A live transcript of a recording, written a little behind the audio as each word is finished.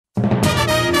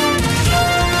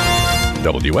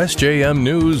WSJM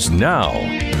News Now.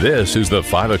 This is the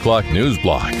 5 o'clock news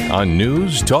block on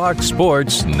News Talk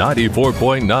Sports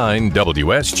 94.9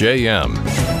 WSJM.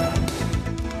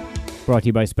 Brought to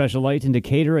you by Special Light in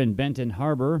Decatur and Benton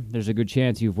Harbor. There's a good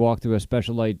chance you've walked through a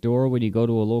Special Light door when you go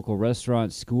to a local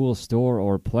restaurant, school, store,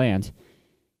 or plant.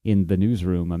 In the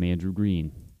newsroom, I'm Andrew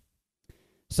Green.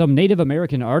 Some Native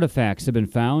American artifacts have been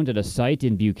found at a site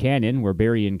in Buchanan where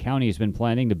Berrien County has been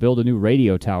planning to build a new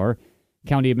radio tower.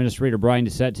 County Administrator Brian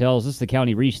Doucette tells us the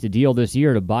county reached a deal this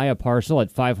year to buy a parcel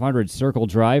at 500 Circle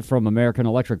Drive from American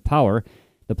Electric Power.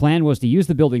 The plan was to use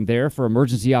the building there for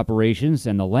emergency operations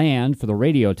and the land for the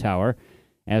radio tower.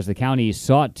 As the county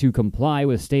sought to comply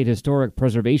with State Historic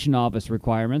Preservation Office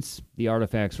requirements, the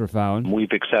artifacts were found.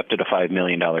 We've accepted a $5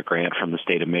 million grant from the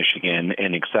state of Michigan.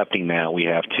 In accepting that, we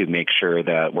have to make sure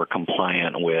that we're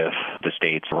compliant with the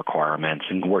state's requirements,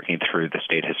 and working through the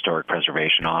State Historic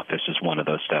Preservation Office is one of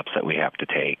those steps that we have to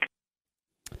take.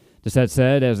 Doucette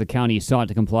said as the county sought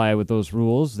to comply with those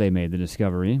rules, they made the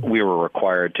discovery. We were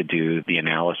required to do the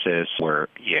analysis where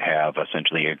you have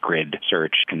essentially a grid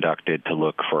search conducted to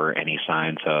look for any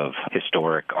signs of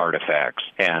historic artifacts.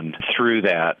 And through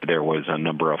that, there was a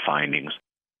number of findings.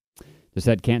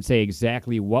 Doucette can't say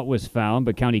exactly what was found,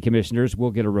 but county commissioners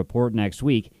will get a report next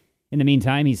week. In the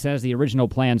meantime, he says the original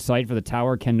planned site for the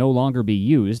tower can no longer be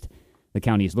used. The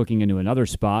county is looking into another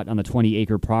spot on the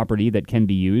 20-acre property that can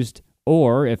be used,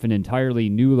 or if an entirely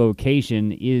new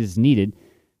location is needed.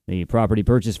 The property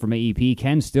purchase from AEP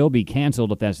can still be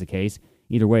canceled if that's the case.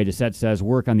 Either way, Doucette says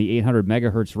work on the 800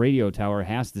 megahertz radio tower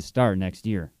has to start next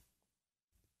year.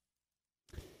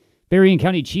 Berrien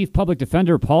County Chief Public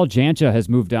Defender Paul Jancha has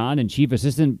moved on, and Chief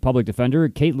Assistant Public Defender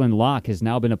Caitlin Locke has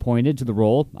now been appointed to the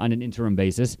role on an interim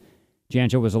basis.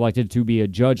 Jancha was elected to be a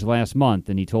judge last month,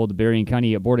 and he told the Berrien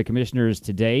County Board of Commissioners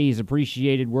today he's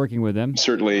appreciated working with them.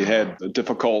 Certainly had a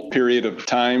difficult period of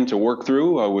time to work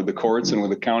through with the courts and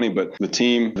with the county, but the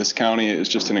team, this county is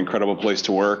just an incredible place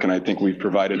to work, and I think we've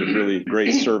provided a really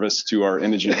great service to our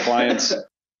indigent clients.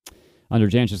 Under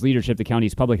Jancha's leadership, the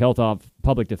county's Public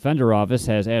Defender Office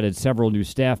has added several new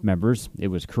staff members. It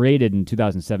was created in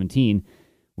 2017,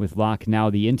 with Locke now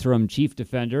the interim chief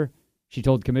defender. She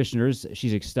told commissioners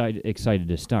she's excited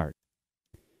to start.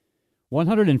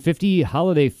 150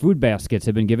 holiday food baskets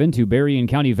have been given to Berrien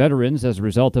County veterans as a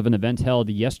result of an event held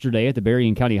yesterday at the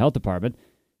Berrien County Health Department.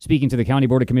 Speaking to the County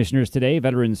Board of Commissioners today,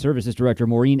 Veteran Services Director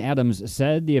Maureen Adams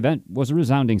said the event was a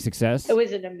resounding success. It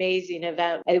was an amazing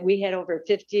event. We had over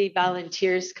 50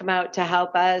 volunteers come out to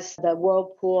help us. The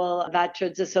Whirlpool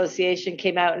Veterans Association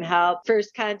came out and helped.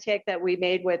 First contact that we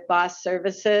made with Boss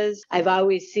Services, I've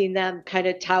always seen them kind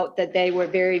of tout that they were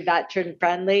very veteran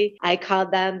friendly. I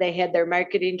called them. They had their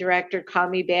marketing director call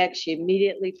me back. She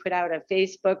immediately put out a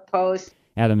Facebook post.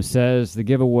 Adams says the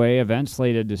giveaway event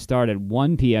slated to start at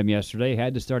 1 p.m. yesterday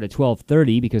had to start at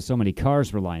 12:30 because so many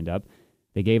cars were lined up.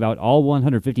 They gave out all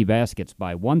 150 baskets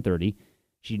by 1:30.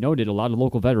 She noted a lot of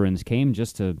local veterans came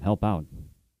just to help out.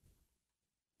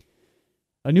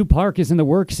 A new park is in the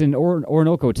works in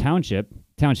Orinoco Township.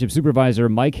 Township Supervisor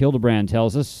Mike Hildebrand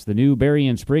tells us the new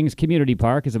Berrien Springs Community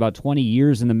Park is about 20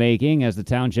 years in the making, as the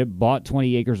township bought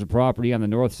 20 acres of property on the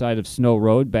north side of Snow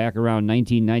Road back around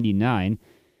 1999.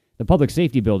 The public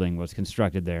safety building was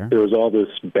constructed there. There was all this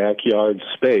backyard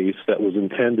space that was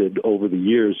intended over the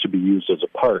years to be used as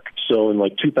a park. So in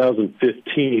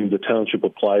 2015, the township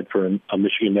applied for a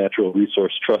Michigan Natural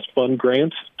Resource Trust Fund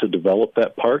grant to develop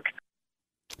that park.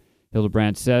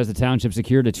 Hildebrand says the township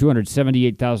secured a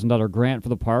 $278,000 grant for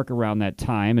the park around that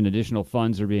time, and additional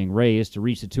funds are being raised to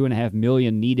reach the $2.5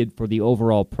 million needed for the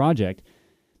overall project.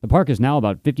 The park is now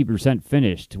about 50%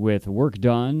 finished, with work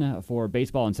done for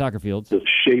baseball and soccer fields. The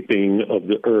shaping of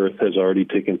the earth has already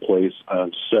taken place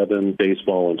on 7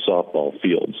 baseball and softball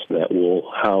fields that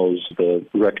will house the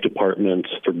rec department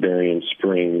for Berrien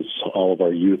Springs, all of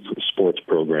our youth sports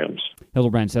programs.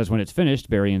 Hildebrand says when it's finished,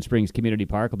 Berrien Springs Community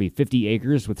Park will be 50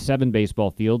 acres with 7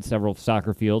 baseball fields, several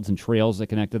soccer fields, and trails that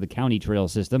connect to the county trail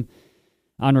system.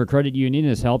 Honor Credit Union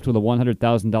has helped with a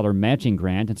 $100,000 matching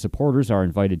grant, and supporters are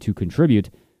invited to contribute.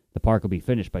 The park will be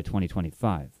finished by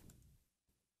 2025.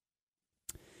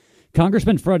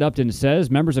 Congressman Fred Upton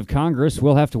says members of Congress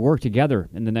will have to work together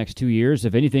in the next 2 years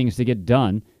if anything is to get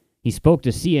done. He spoke to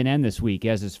CNN this week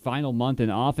as his final month in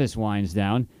office winds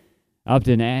down.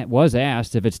 Upton was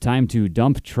asked if it's time to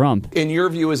dump Trump. In your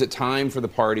view, is it time for the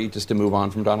party just to move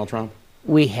on from Donald Trump?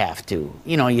 We have to.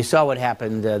 You know, you saw what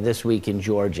happened this week in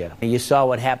Georgia. You saw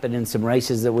what happened in some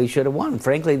races that we should have won.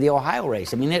 Frankly, the Ohio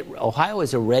race. I mean, Ohio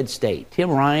is a red state.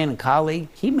 Tim Ryan, a colleague,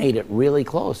 he made it really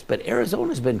close. But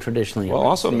Arizona's been traditionally a red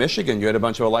also state. Michigan, you had a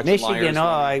bunch of election Michigan,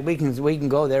 liars. We can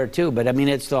go there too. But I mean,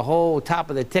 it's the whole top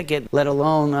of the ticket. Let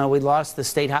alone we lost the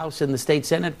state house and the state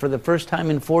senate for the first time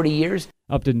in 40 years.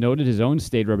 Upton noted his own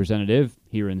state representative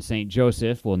here in St.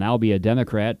 Joseph will now be a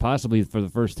Democrat, possibly for the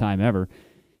first time ever.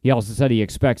 He also said he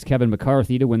expects Kevin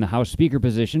McCarthy to win the House Speaker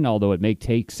position, although it may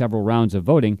take several rounds of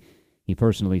voting. He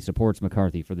personally supports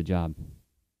McCarthy for the job.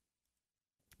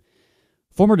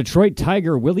 Former Detroit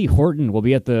Tiger Willie Horton will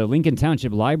be at the Lincoln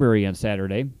Township Library on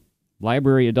Saturday.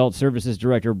 Library Adult Services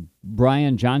Director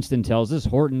Brian Johnston tells us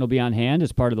Horton will be on hand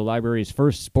as part of the library's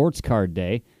first sports card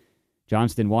day.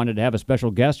 Johnston wanted to have a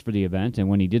special guest for the event, and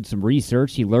when he did some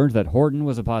research, he learned that Horton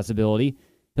was a possibility.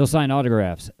 He'll sign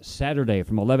autographs Saturday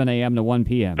from 11 a.m. to 1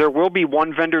 p.m. There will be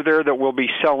one vendor there that will be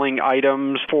selling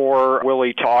items for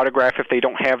Willie to autograph if they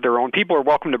don't have their own. People are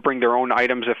welcome to bring their own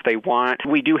items if they want.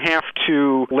 We do have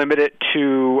to limit it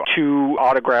to 2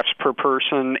 autographs per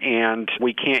person, and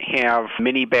we can't have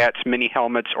mini bats, mini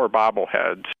helmets, or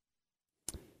bobbleheads.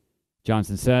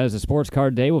 Johnson says the sports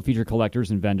card day will feature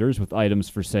collectors and vendors with items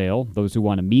for sale. Those who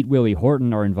want to meet Willie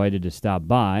Horton are invited to stop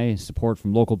by. Support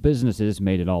from local businesses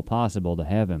made it all possible to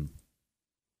have him.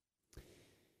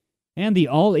 And the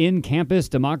All-In Campus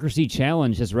Democracy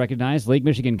Challenge has recognized Lake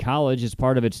Michigan College as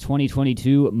part of its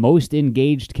 2022 Most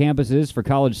Engaged Campuses for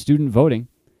College Student Voting.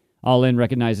 All-In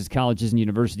recognizes colleges and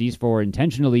universities for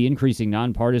intentionally increasing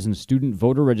nonpartisan student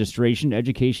voter registration,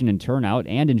 education, and turnout,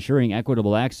 and ensuring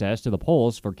equitable access to the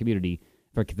polls for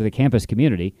the campus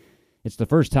community. It's the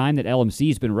first time that LMC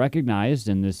has been recognized,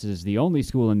 and this is the only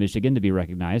school in Michigan to be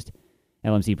recognized.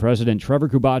 LMC President Trevor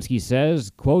Kubatsky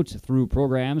says, quote, through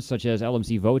programs such as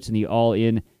LMC Votes and the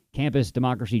All-In Campus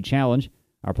Democracy Challenge,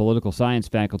 our political science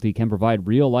faculty can provide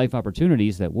real-life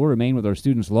opportunities that will remain with our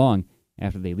students long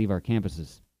after they leave our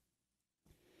campuses.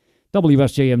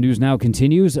 WSJM News Now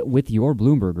continues with your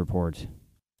Bloomberg Report.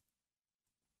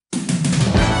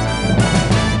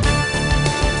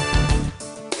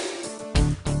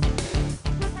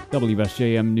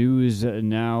 WSJM News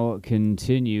Now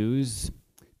continues,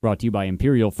 brought to you by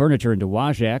Imperial Furniture in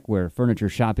Dowagiac, where furniture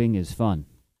shopping is fun.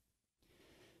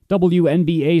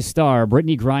 WNBA star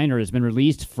Brittany Griner has been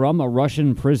released from a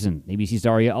Russian prison. ABC's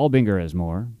Daria Albinger has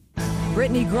more.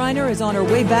 Brittany Griner is on her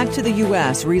way back to the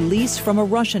U.S., released from a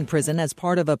Russian prison as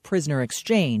part of a prisoner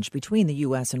exchange between the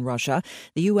U.S. and Russia.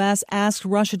 The U.S. asked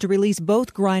Russia to release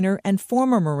both Griner and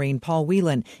former Marine Paul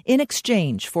Whelan in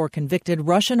exchange for convicted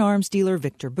Russian arms dealer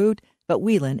Victor Bout, but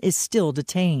Whelan is still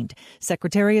detained.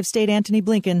 Secretary of State Antony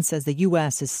Blinken says the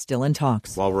U.S. is still in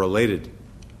talks. While we're elated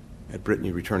at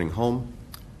Brittany returning home,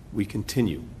 we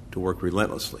continue to work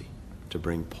relentlessly to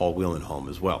bring Paul Whelan home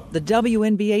as well. The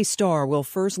WNBA star will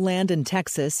first land in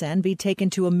Texas and be taken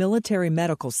to a military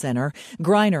medical center.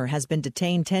 Griner has been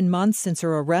detained 10 months since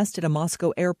her arrest at a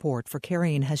Moscow airport for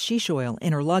carrying hashish oil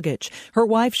in her luggage. Her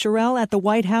wife, Sherelle, at the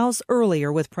White House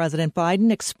earlier with President Biden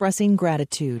expressing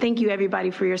gratitude. Thank you,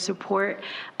 everybody, for your support.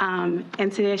 And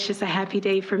today is just a happy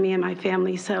day for me and my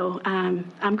family, so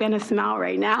I'm going to smile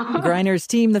right now. Griner's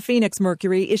team, the Phoenix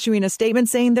Mercury, issuing a statement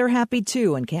saying they're happy,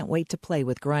 too, and can't wait to play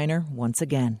with Griner once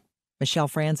again. Michelle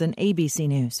Franzen, ABC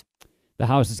News. The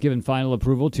House has given final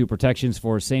approval to protections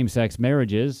for same-sex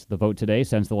marriages. The vote today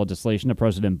sends the legislation to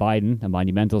President Biden, a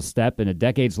monumental step in a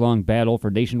decades-long battle for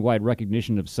nationwide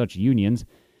recognition of such unions.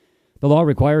 The law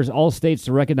requires all states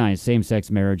to recognize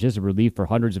same-sex marriages, a relief for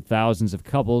hundreds of thousands of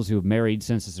couples who have married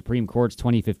since the Supreme Court's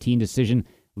 2015 decision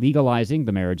legalizing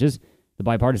the marriages. The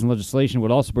bipartisan legislation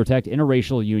would also protect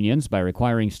interracial unions by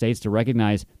requiring states to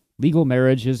recognize legal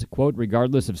marriages, quote,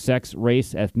 regardless of sex,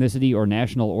 race, ethnicity, or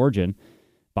national origin.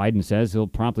 Biden says he'll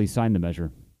promptly sign the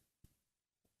measure.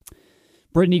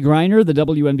 Brittany Griner, the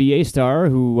WNBA star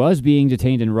who was being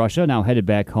detained in Russia, now headed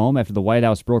back home after the White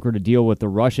House brokered a deal with the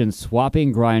Russians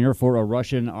swapping Griner for a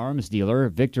Russian arms dealer,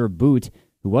 Victor Bout,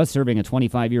 who was serving a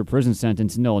 25-year prison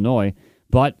sentence in Illinois.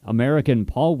 But American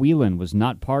Paul Whelan was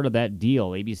not part of that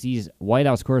deal. ABC's White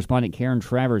House correspondent Karen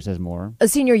Travers has more. A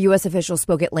senior U.S. official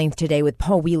spoke at length today with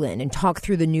Paul Whelan and talked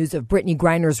through the news of Brittany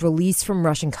Griner's release from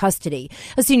Russian custody.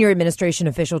 A senior administration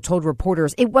official told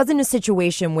reporters it wasn't a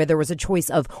situation where there was a choice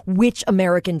of which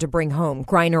American to bring home,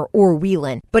 Griner or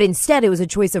Whelan, but instead it was a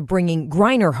choice of bringing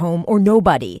Griner home or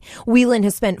nobody. Whelan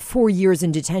has spent 4 years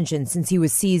in detention since he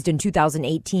was seized in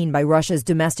 2018 by Russia's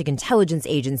domestic intelligence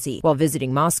agency while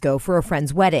visiting Moscow for a friend's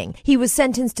friend's wedding. He was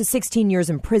sentenced to 16 years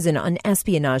in prison on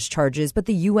espionage charges, but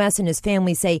the U.S. and his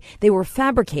family say they were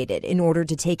fabricated in order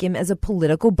to take him as a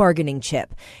political bargaining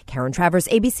chip. Karen Travers,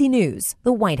 ABC News,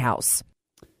 the White House.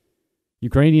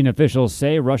 Ukrainian officials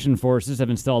say Russian forces have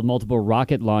installed multiple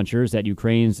rocket launchers at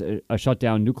Ukraine's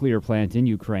shut-down nuclear plant in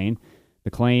Ukraine. The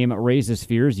claim raises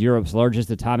fears Europe's largest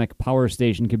atomic power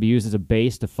station could be used as a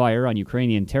base to fire on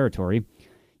Ukrainian territory.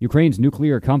 Ukraine's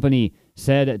nuclear company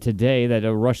said today that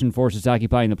Russian forces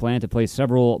occupying the plant have placed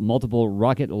multiple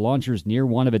rocket launchers near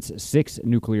one of its 6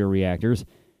 nuclear reactors.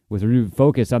 With renewed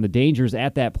focus on the dangers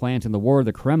at that plant and the war,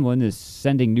 the Kremlin is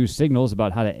sending new signals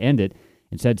about how to end it.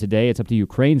 It said today it's up to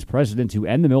Ukraine's president to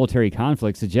end the military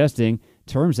conflict, suggesting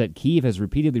terms that Kyiv has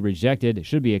repeatedly rejected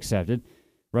should be accepted.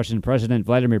 Russian President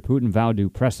Vladimir Putin vowed to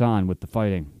press on with the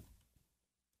fighting.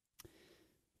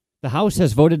 The House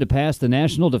has voted to pass the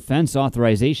National Defense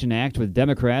Authorization Act, with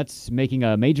Democrats making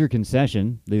a major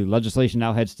concession. The legislation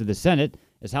now heads to the Senate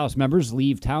as House members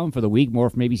leave town for the week. More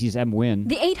from ABC's M. Wynn.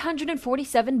 The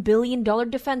 $847 billion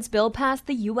defense bill passed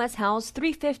the U.S. House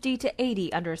 350 to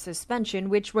 80 under suspension,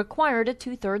 which required a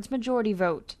 2/3 majority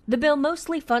vote. The bill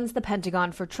mostly funds the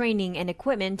Pentagon for training and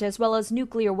equipment, as well as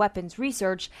nuclear weapons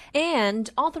research, and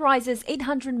authorizes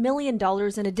 $800 million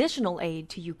in additional aid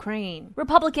to Ukraine.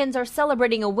 Republicans are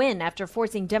celebrating a win after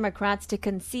forcing Democrats to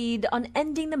concede on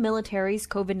ending the military's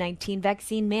COVID-19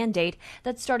 vaccine mandate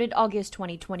that started August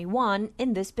 2021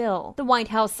 in this bill. The White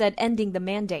House said ending the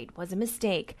mandate was a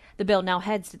mistake. The bill now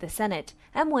heads to the Senate.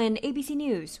 M. Wynn, ABC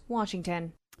News,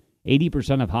 Washington.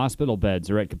 80% of hospital beds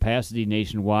are at capacity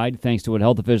nationwide, thanks to what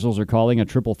health officials are calling a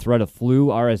triple threat of flu,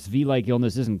 RSV-like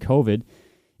illnesses, and COVID.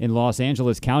 In Los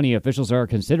Angeles County, officials are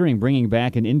considering bringing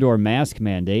back an indoor mask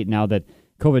mandate now that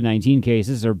COVID-19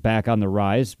 cases are back on the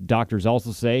rise. Doctors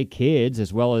also say kids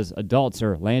as well as adults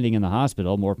are landing in the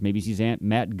hospital. More from ABC's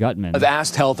Matt Gutman. I've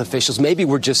asked health officials, maybe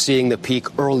we're just seeing the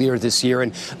peak earlier this year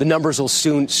and the numbers will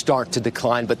soon start to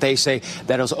decline. But they say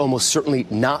that is almost certainly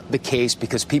not the case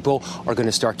because people are going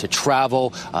to start to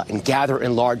travel and gather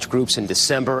in large groups in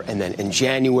December and then in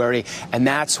January. And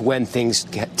that's when things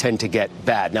tend to get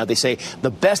bad. Now, they say the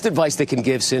best advice they can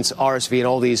give, since RSV and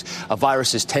all these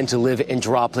viruses tend to live in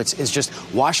droplets, is just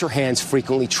wash your hands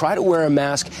frequently, try to wear a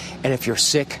mask, and if you're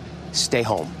sick, stay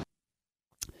home.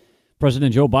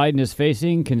 President Joe Biden is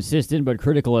facing consistent but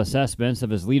critical assessments of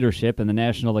his leadership in the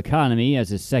national economy as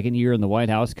his second year in the White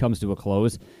House comes to a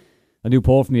close. A new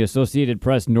poll from the Associated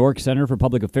Press Nork Center for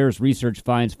Public Affairs Research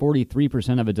finds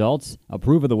 43% of adults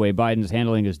approve of the way Biden's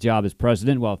handling his job as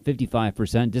president, while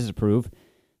 55% disapprove.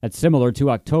 That's similar to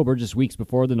October, just weeks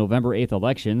before the November 8th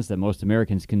elections that most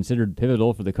Americans considered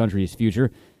pivotal for the country's future.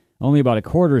 Only about a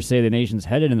quarter say the nation's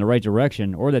headed in the right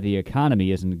direction or that the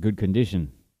economy is in good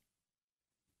condition.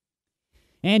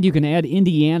 And you can add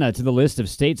Indiana to the list of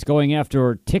states going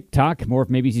after TikTok. More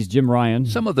from ABC's Jim Ryan.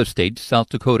 Some of the states, South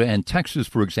Dakota and Texas,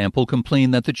 for example,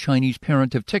 complain that the Chinese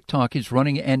parent of TikTok is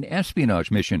running an espionage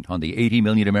mission on the 80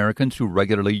 million Americans who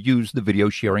regularly use the video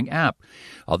sharing app.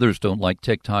 Others don't like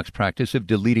TikTok's practice of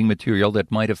deleting material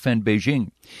that might offend Beijing.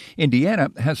 Indiana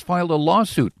has filed a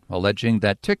lawsuit alleging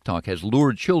that TikTok has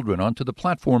lured children onto the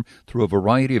platform through a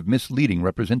variety of misleading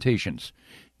representations.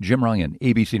 Jim Ryan,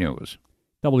 ABC News.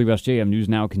 WSJM News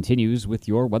Now continues with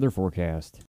your weather forecast.